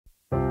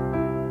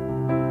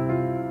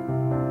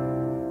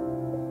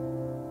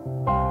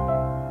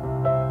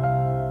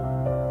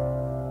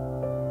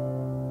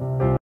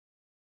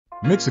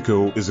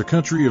Mexico is a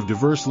country of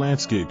diverse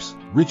landscapes,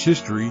 rich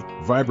history,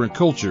 vibrant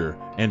culture,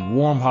 and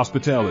warm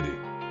hospitality.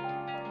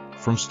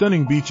 From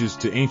stunning beaches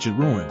to ancient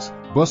ruins,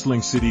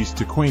 bustling cities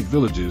to quaint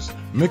villages,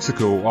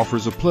 Mexico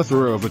offers a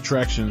plethora of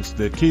attractions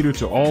that cater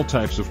to all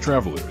types of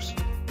travelers.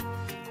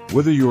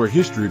 Whether you're a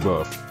history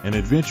buff, an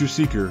adventure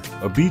seeker,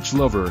 a beach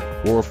lover,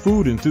 or a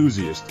food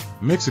enthusiast,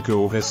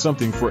 Mexico has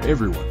something for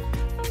everyone.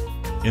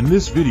 In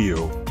this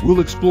video, we'll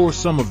explore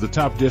some of the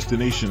top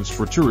destinations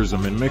for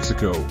tourism in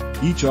Mexico,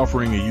 each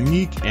offering a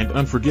unique and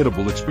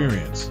unforgettable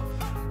experience.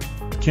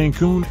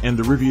 Cancún and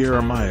the Riviera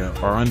Maya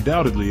are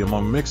undoubtedly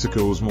among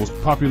Mexico's most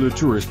popular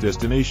tourist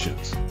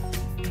destinations.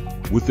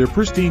 With their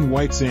pristine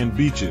white sand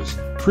beaches,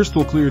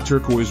 crystal clear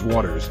turquoise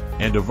waters,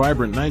 and a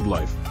vibrant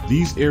nightlife,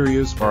 these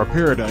areas are a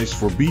paradise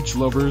for beach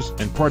lovers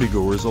and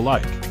partygoers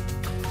alike.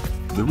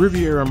 The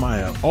Riviera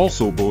Maya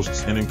also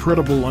boasts an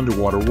incredible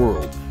underwater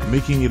world,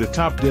 making it a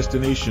top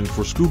destination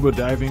for scuba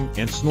diving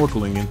and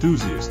snorkeling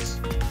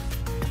enthusiasts.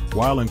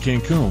 While in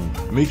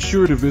Cancún, make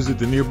sure to visit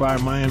the nearby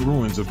Mayan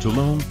ruins of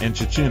Tulum and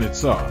Chichen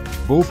Itza,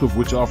 both of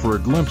which offer a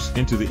glimpse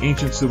into the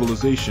ancient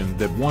civilization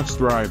that once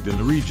thrived in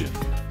the region.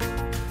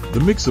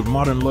 The mix of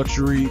modern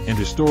luxury and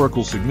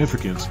historical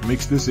significance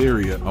makes this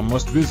area a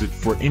must-visit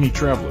for any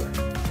traveler.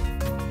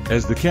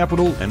 As the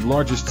capital and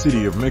largest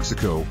city of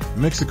Mexico,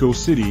 Mexico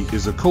City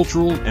is a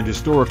cultural and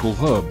historical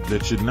hub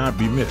that should not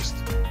be missed.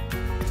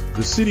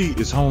 The city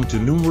is home to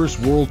numerous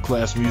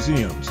world-class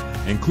museums,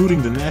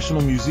 including the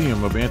National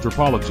Museum of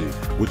Anthropology,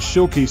 which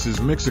showcases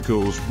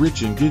Mexico's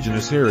rich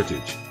indigenous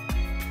heritage.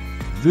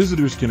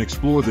 Visitors can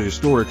explore the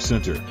historic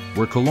center,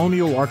 where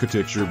colonial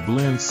architecture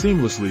blends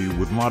seamlessly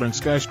with modern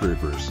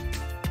skyscrapers.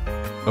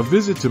 A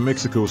visit to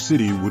Mexico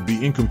City would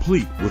be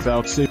incomplete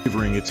without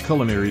savoring its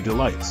culinary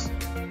delights.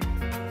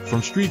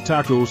 From street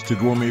tacos to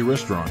gourmet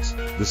restaurants,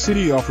 the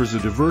city offers a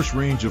diverse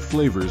range of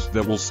flavors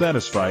that will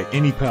satisfy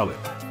any palate.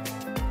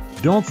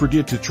 Don't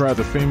forget to try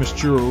the famous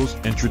churros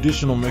and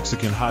traditional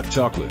Mexican hot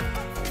chocolate.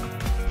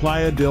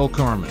 Playa del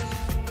Carmen.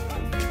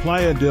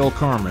 Playa del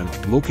Carmen,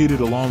 located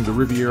along the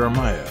Riviera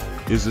Maya,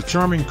 is a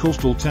charming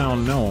coastal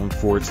town known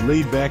for its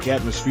laid-back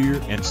atmosphere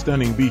and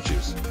stunning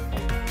beaches.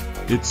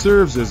 It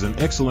serves as an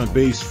excellent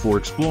base for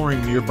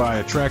exploring nearby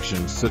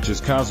attractions such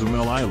as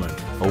Cozumel Island,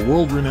 a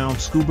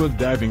world-renowned scuba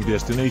diving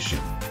destination.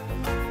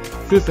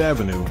 Fifth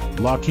Avenue,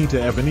 La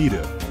Quinta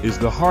Avenida, is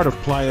the heart of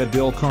Playa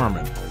del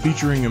Carmen,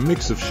 featuring a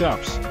mix of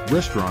shops,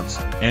 restaurants,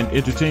 and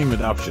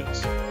entertainment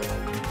options.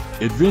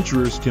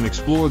 Adventurers can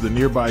explore the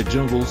nearby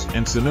jungles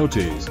and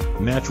cenotes,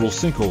 natural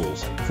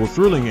sinkholes, for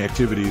thrilling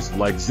activities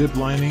like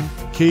zip-lining,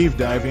 cave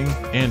diving,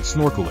 and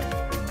snorkeling.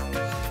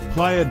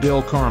 Playa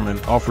del Carmen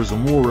offers a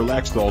more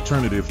relaxed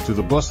alternative to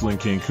the bustling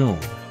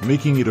Cancún,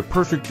 making it a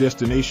perfect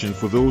destination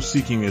for those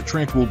seeking a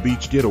tranquil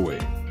beach getaway.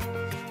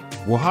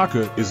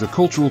 Oaxaca is a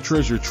cultural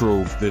treasure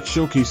trove that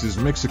showcases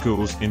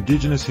Mexico's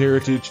indigenous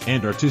heritage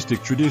and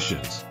artistic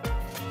traditions.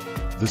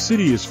 The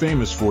city is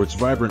famous for its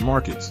vibrant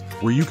markets,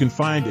 where you can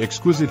find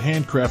exquisite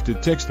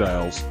handcrafted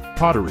textiles,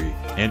 pottery,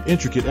 and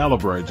intricate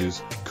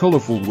alabrages,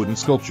 colorful wooden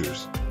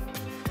sculptures.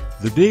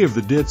 The Day of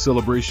the Dead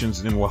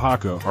celebrations in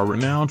Oaxaca are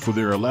renowned for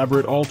their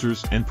elaborate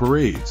altars and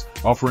parades,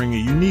 offering a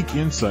unique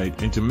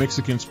insight into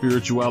Mexican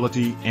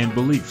spirituality and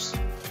beliefs.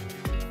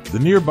 The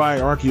nearby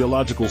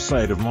archaeological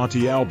site of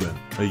Monte Alban,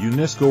 a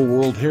UNESCO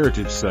World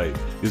Heritage Site,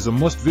 is a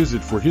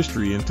must-visit for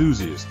history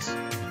enthusiasts.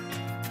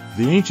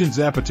 The ancient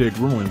Zapotec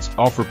ruins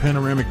offer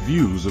panoramic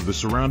views of the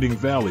surrounding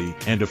valley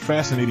and a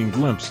fascinating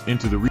glimpse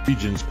into the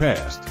region's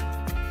past.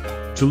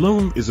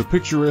 Tulum is a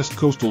picturesque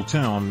coastal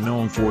town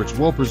known for its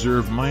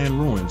well-preserved Mayan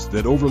ruins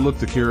that overlook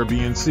the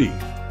Caribbean Sea.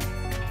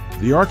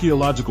 The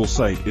archaeological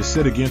site is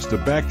set against a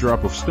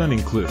backdrop of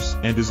stunning cliffs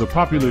and is a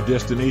popular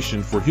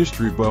destination for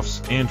history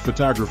buffs and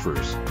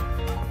photographers.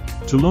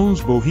 Tulum's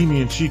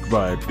bohemian chic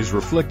vibe is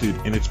reflected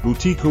in its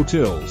boutique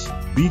hotels,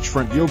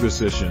 beachfront yoga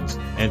sessions,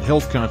 and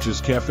health-conscious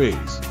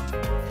cafes.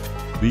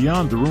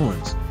 Beyond the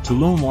ruins,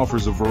 Tulum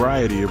offers a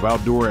variety of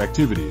outdoor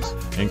activities,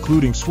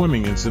 including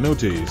swimming in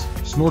cenotes,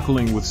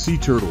 snorkeling with sea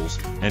turtles,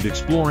 and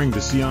exploring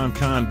the Sian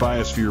Khan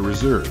Biosphere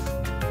Reserve.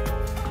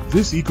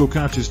 This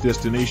eco-conscious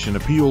destination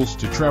appeals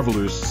to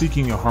travelers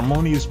seeking a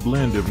harmonious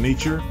blend of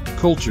nature,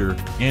 culture,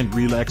 and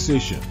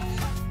relaxation.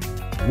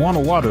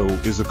 Guanajuato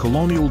is a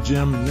colonial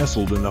gem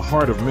nestled in the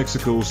heart of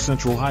Mexico's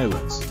Central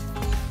Highlands.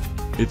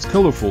 Its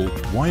colorful,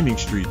 winding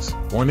streets,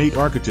 ornate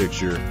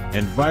architecture,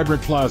 and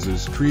vibrant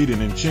plazas create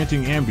an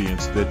enchanting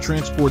ambience that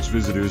transports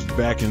visitors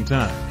back in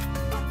time.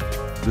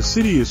 The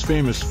city is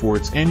famous for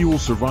its annual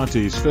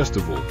Cervantes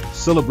Festival,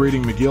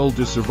 celebrating Miguel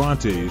de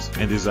Cervantes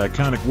and his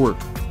iconic work,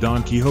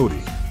 Don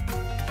Quixote.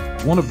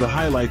 One of the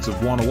highlights of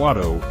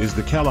Guanajuato is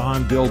the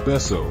Callejón del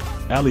Beso,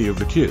 Alley of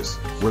the Kiss,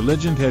 where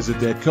legend has it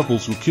that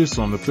couples who kiss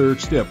on the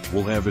third step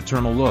will have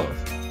eternal love.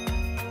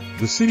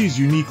 The city's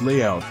unique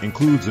layout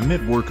includes a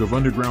network of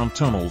underground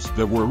tunnels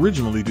that were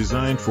originally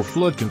designed for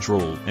flood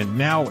control and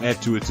now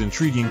add to its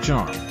intriguing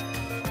charm.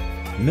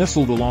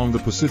 Nestled along the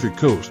Pacific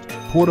coast,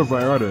 Puerto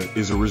Vallarta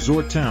is a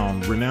resort town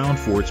renowned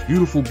for its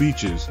beautiful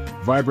beaches,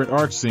 vibrant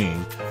art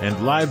scene,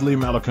 and lively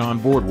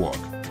Malecón boardwalk.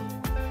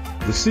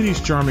 The city's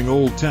charming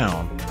old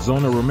town,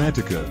 Zona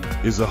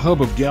Romantica, is a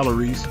hub of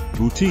galleries,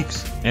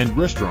 boutiques, and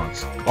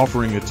restaurants,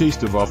 offering a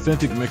taste of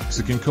authentic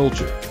Mexican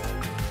culture.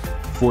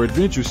 For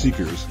adventure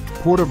seekers,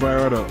 Puerto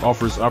Vallarta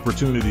offers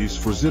opportunities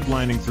for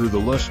ziplining through the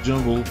lush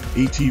jungle,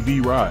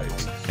 ATV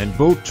rides, and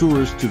boat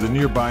tours to the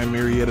nearby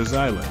Marietas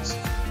Islands.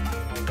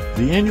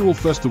 The annual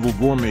festival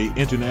Gourmet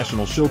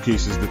International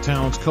showcases the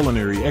town's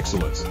culinary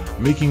excellence,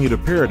 making it a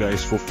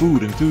paradise for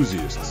food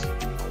enthusiasts.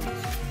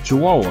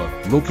 Chihuahua,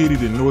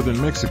 located in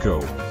northern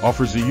Mexico,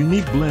 offers a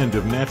unique blend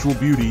of natural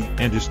beauty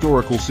and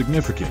historical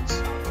significance.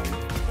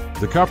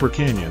 The Copper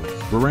Canyon,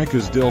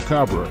 Barrancas del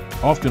Cabra,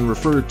 often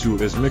referred to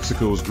as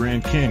Mexico's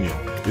Grand Canyon,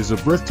 is a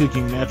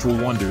breathtaking natural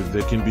wonder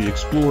that can be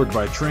explored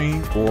by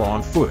train or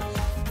on foot.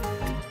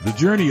 The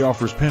journey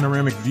offers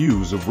panoramic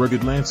views of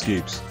rugged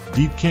landscapes,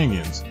 deep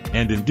canyons,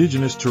 and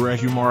indigenous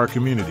Tarahumara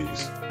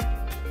communities.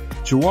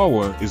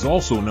 Chihuahua is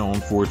also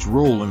known for its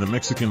role in the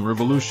Mexican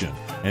Revolution,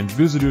 and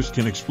visitors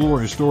can explore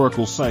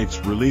historical sites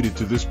related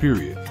to this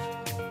period.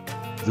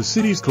 The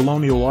city's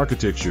colonial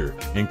architecture,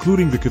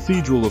 including the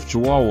Cathedral of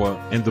Chihuahua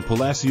and the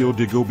Palacio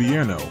de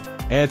Gobierno,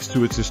 adds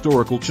to its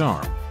historical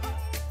charm.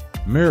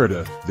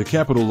 Mérida, the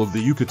capital of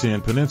the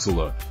Yucatan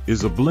Peninsula,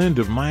 is a blend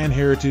of Mayan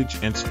heritage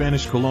and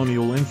Spanish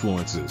colonial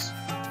influences.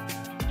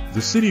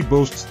 The city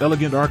boasts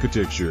elegant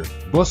architecture,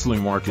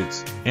 bustling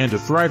markets, and a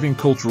thriving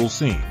cultural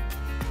scene.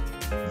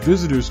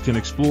 Visitors can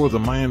explore the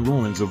Mayan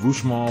ruins of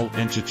Uxmal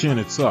and Chichen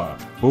Itza,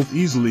 both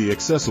easily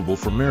accessible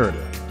from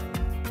Mérida.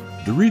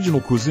 The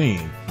regional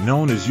cuisine,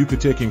 known as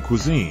Yucatecan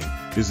cuisine,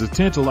 is a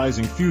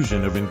tantalizing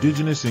fusion of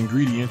indigenous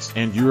ingredients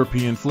and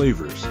European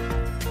flavors.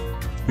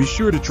 Be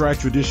sure to try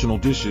traditional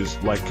dishes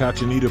like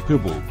cochinita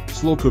pibil,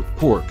 slow-cooked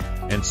pork,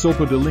 and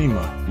sopa de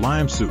lima,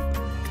 lime soup.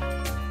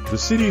 The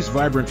city's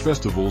vibrant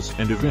festivals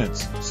and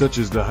events, such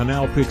as the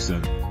Hanal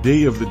Pixen,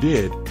 Day of the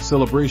Dead,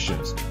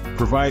 celebrations,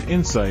 provide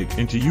insight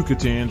into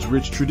Yucatan's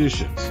rich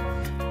traditions.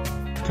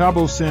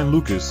 Cabo San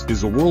Lucas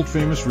is a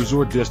world-famous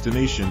resort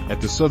destination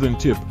at the southern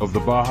tip of the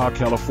Baja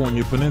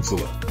California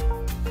Peninsula.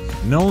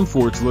 Known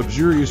for its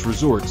luxurious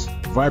resorts,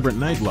 vibrant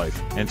nightlife,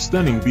 and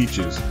stunning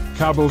beaches,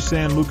 Cabo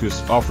San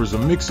Lucas offers a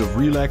mix of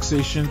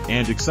relaxation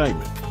and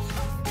excitement.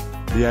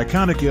 The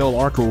iconic El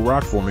Arco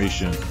rock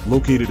formation,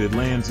 located at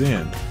Land's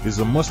End, is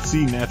a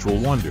must-see natural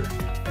wonder.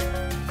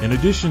 In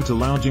addition to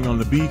lounging on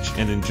the beach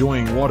and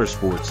enjoying water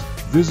sports,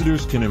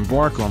 visitors can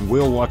embark on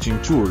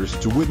whale-watching tours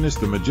to witness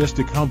the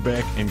majestic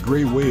humpback and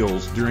gray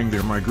whales during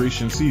their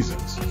migration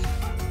seasons.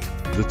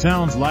 The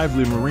town's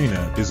lively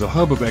marina is a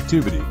hub of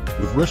activity,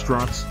 with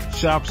restaurants,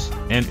 shops,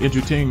 and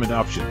entertainment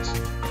options.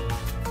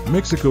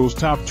 Mexico's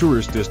top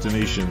tourist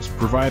destinations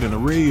provide an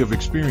array of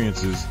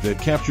experiences that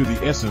capture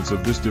the essence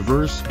of this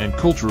diverse and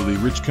culturally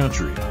rich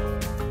country.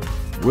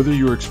 Whether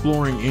you're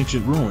exploring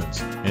ancient ruins,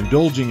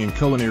 indulging in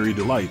culinary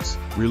delights,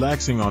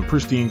 relaxing on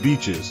pristine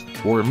beaches,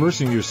 or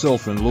immersing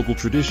yourself in local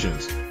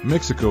traditions,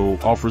 Mexico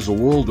offers a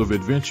world of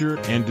adventure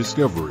and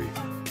discovery.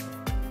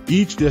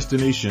 Each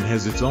destination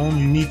has its own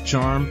unique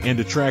charm and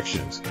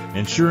attractions,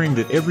 ensuring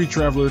that every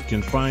traveler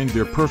can find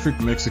their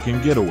perfect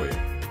Mexican getaway.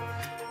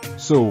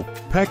 So,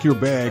 pack your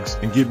bags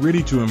and get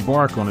ready to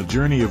embark on a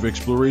journey of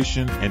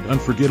exploration and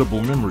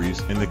unforgettable memories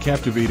in the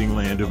captivating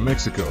land of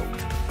Mexico.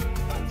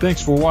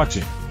 Thanks for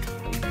watching.